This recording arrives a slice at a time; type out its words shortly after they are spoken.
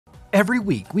Every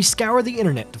week, we scour the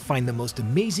internet to find the most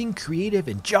amazing, creative,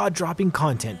 and jaw-dropping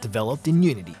content developed in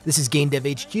Unity. This is GameDev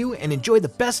HQ, and enjoy the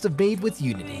best of Made with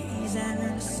Unity.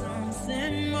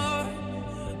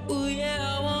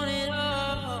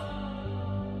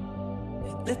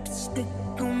 Lipstick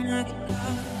on my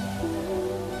guitar.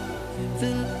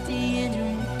 Fill up the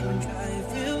engine, we can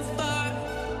drive real far.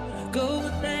 Go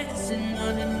dancing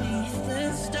underneath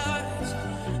the stars.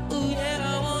 Ooh yeah,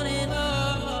 I want it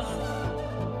all.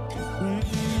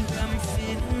 Got me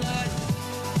feeling like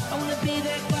I wanna be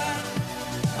that guy.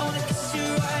 I wanna kiss you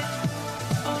right.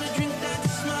 I wanna drink that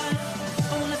smile.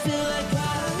 I wanna feel like I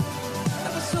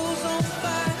have my soul's on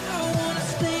fire. I wanna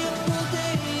stay up all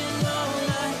day and all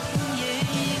night. Yeah,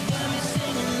 you got me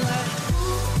singing like,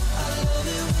 ooh, I love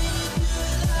it when you do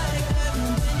it like that.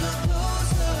 And when you're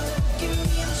closer, give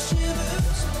me the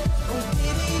shivers. Oh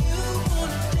baby, you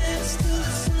wanna dance till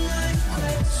the sunlight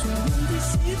cracks. So when they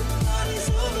say the party's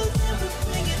over, then we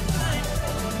bring it back.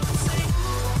 Say,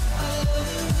 ooh, I love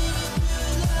it when you do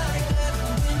it like that.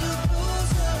 And when you're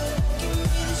closer, give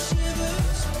me the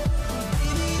shivers. Oh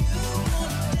baby, you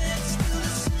wanna dance till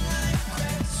the sunlight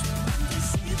cracks. So when they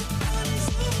say the party's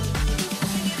over, then we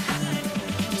bring it back.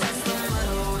 That's the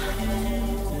motto.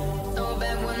 No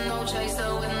back with no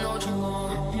chaser, with no trouble.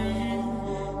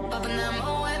 Popping that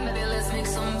moe, maybe let's make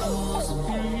some bubbles.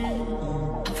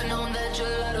 Puffing on that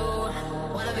gelato,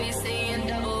 wanna be seeing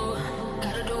double.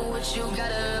 Gotta do what you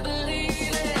gotta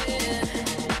believe it.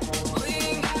 We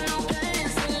ain't got no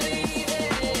plans to leave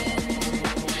it.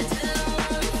 Tell them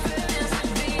what we feelings to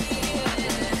be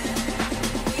it.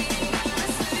 We ain't gotta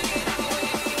say that we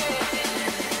it.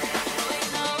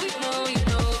 You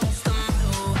know, that's the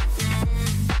motto.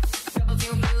 Drop a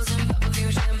few pills and pop a few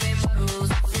champagne bottles.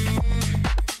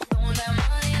 Throwing that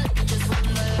money like you just won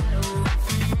the lotto.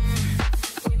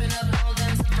 We've been up all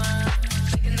damn summer,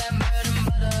 shaking that bread and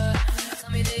butter.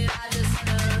 Tell me, did I just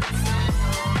stutter?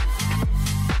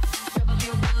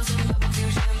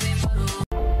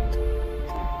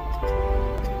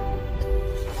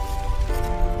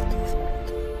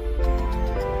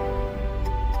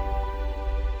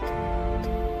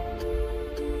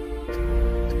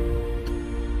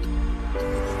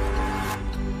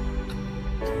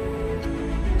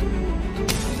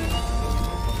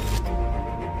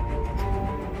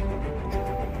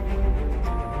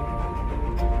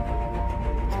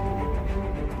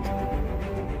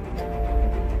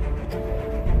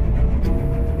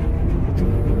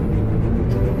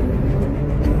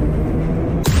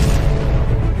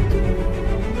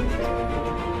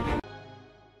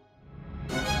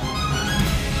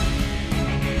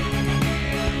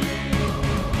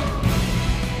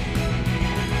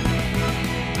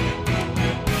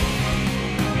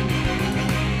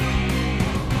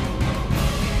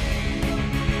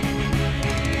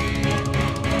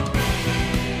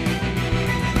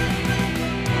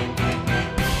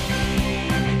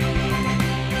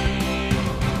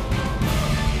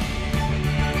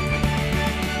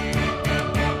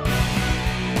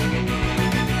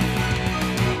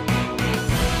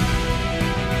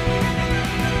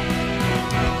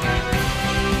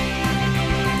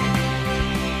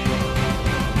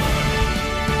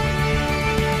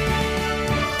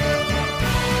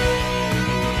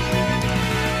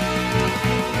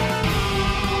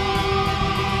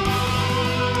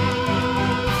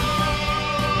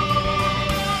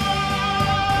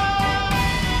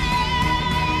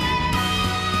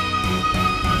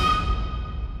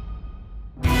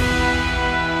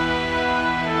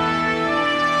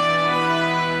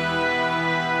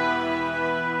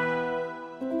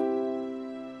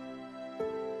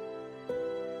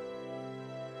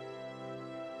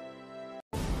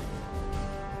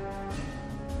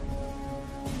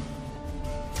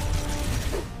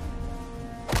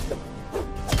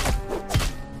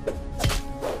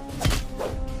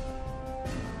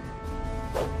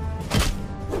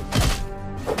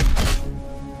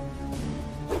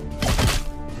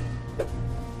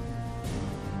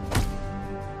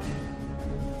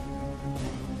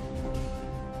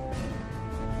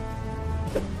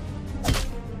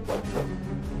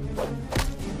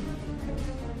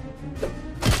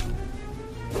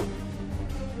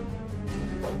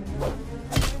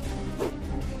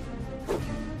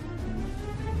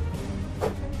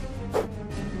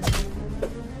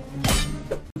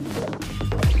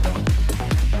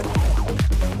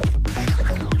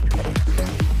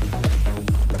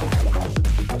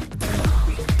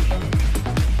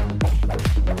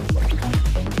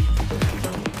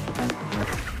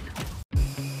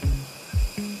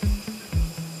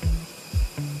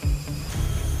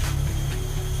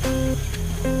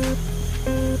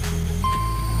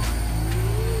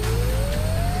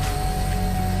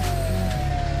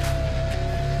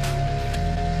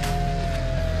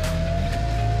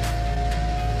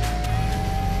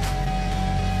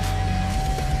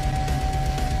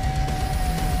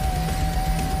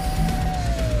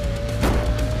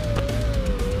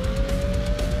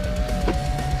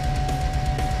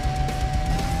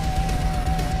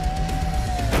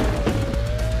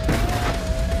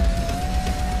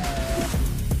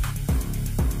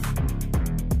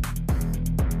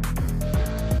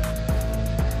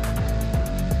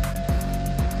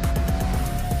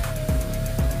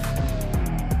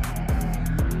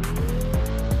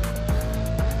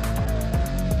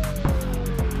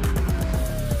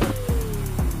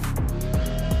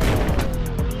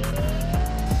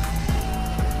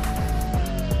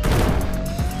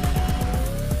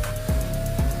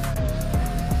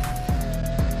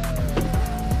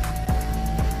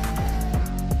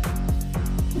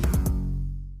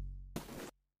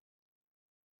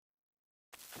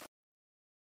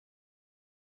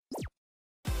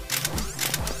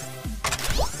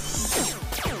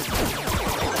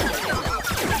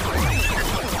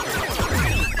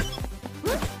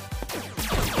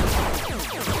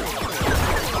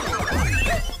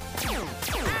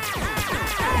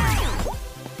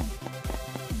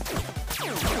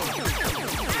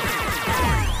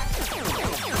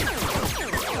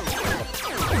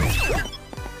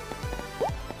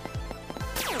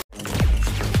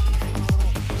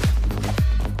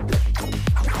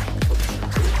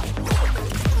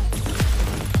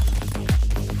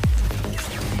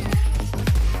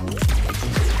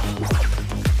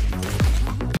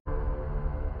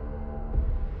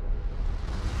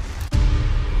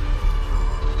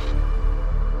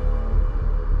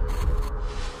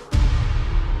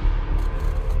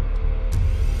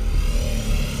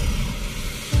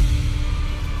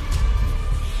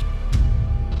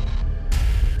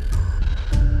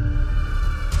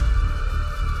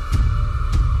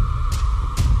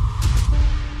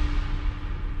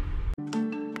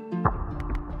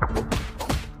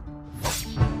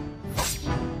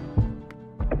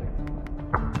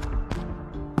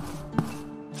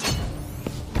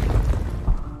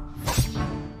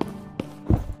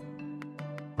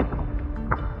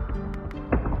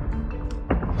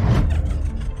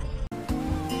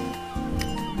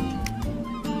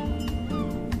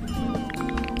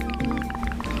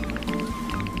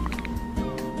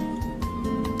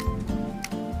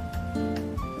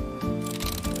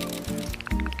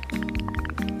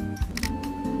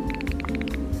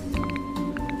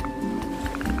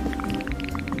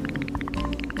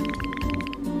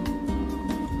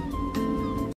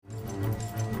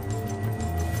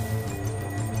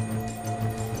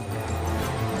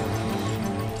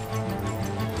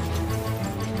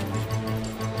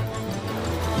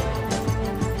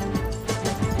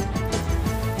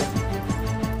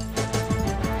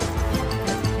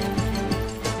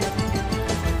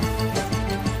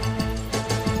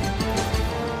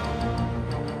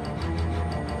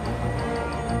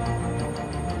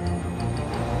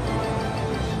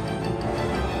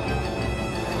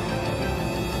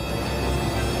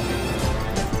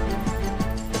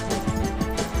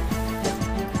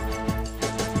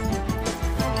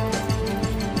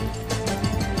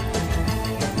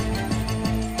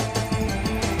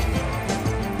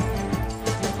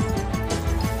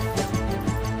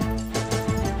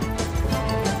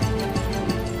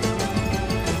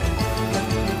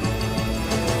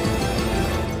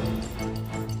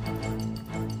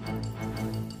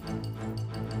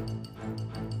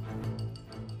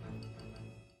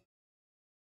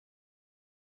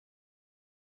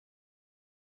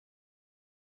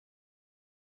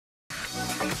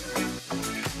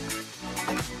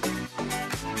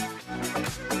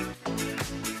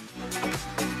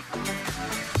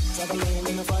 Traveling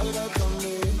in a fire that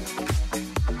Sunday.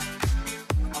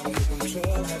 On a hippie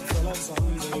trailhead full of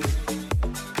Sunday.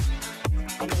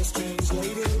 I met a strange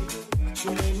lady, she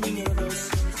made me nervous.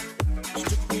 She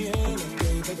took me in and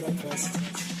gave me breakfast.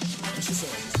 And she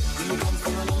said, do you come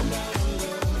from a land down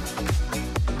under?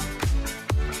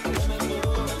 Remember,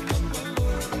 remember.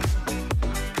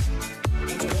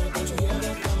 Don't you hear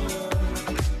that thunder?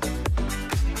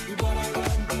 You better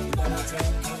run, you better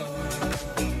take cover.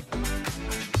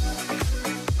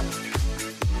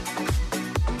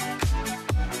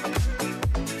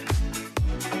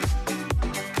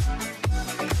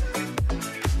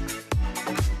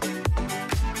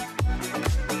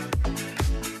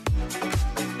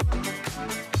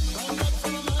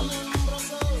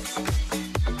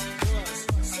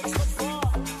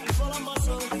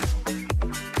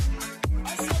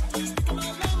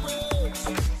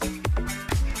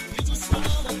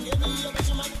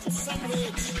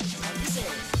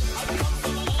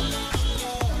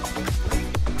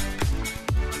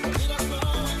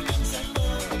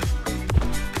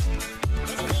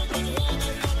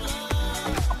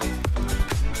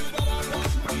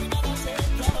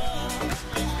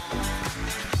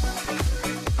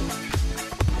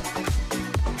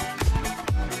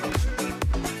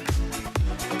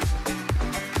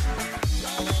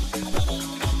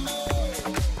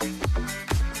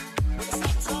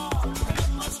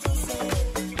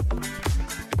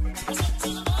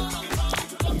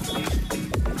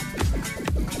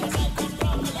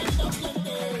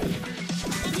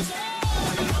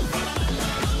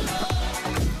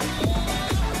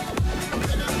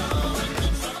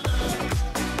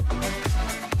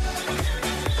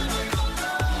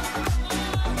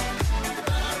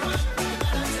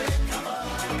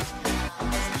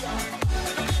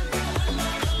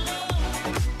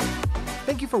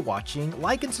 Thank you for watching.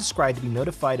 Like and subscribe to be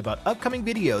notified about upcoming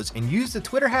videos, and use the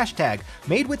Twitter hashtag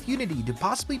MadeWithUnity to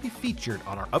possibly be featured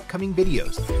on our upcoming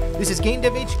videos. This is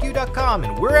GameDevHQ.com,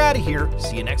 and we're out of here.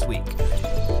 See you next week.